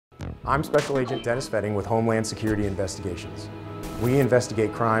I'm Special Agent Dennis Fetting with Homeland Security Investigations. We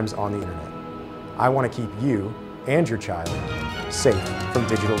investigate crimes on the internet. I want to keep you and your child safe from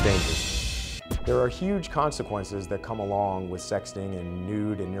digital dangers. There are huge consequences that come along with sexting and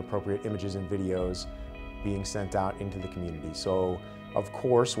nude and inappropriate images and videos being sent out into the community. So, of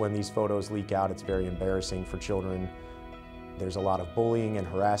course, when these photos leak out, it's very embarrassing for children. There's a lot of bullying and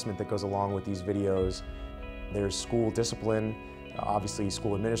harassment that goes along with these videos. There's school discipline. Obviously,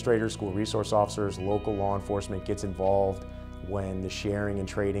 school administrators, school resource officers, local law enforcement gets involved when the sharing and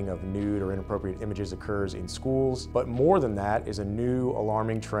trading of nude or inappropriate images occurs in schools. But more than that is a new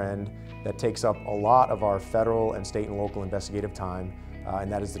alarming trend that takes up a lot of our federal and state and local investigative time, and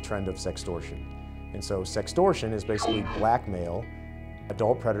that is the trend of sextortion. And so sextortion is basically blackmail,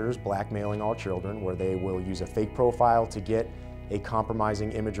 adult predators blackmailing all children, where they will use a fake profile to get a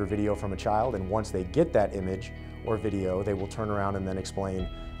compromising image or video from a child, and once they get that image or video, they will turn around and then explain,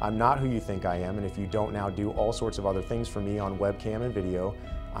 I'm not who you think I am, and if you don't now do all sorts of other things for me on webcam and video,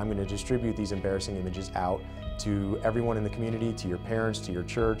 I'm going to distribute these embarrassing images out to everyone in the community, to your parents, to your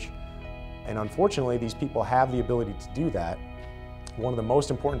church. And unfortunately, these people have the ability to do that. One of the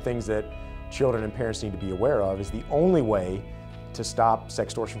most important things that children and parents need to be aware of is the only way to stop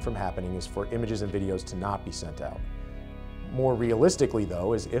sextortion from happening is for images and videos to not be sent out. More realistically,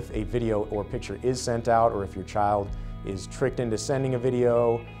 though, is if a video or picture is sent out, or if your child is tricked into sending a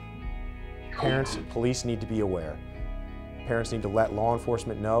video, parents and police need to be aware. Parents need to let law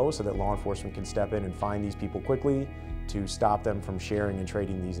enforcement know so that law enforcement can step in and find these people quickly to stop them from sharing and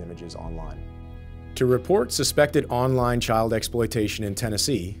trading these images online. To report suspected online child exploitation in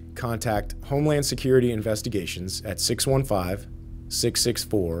Tennessee, contact Homeland Security Investigations at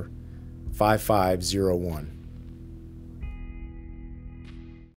 615-664-5501.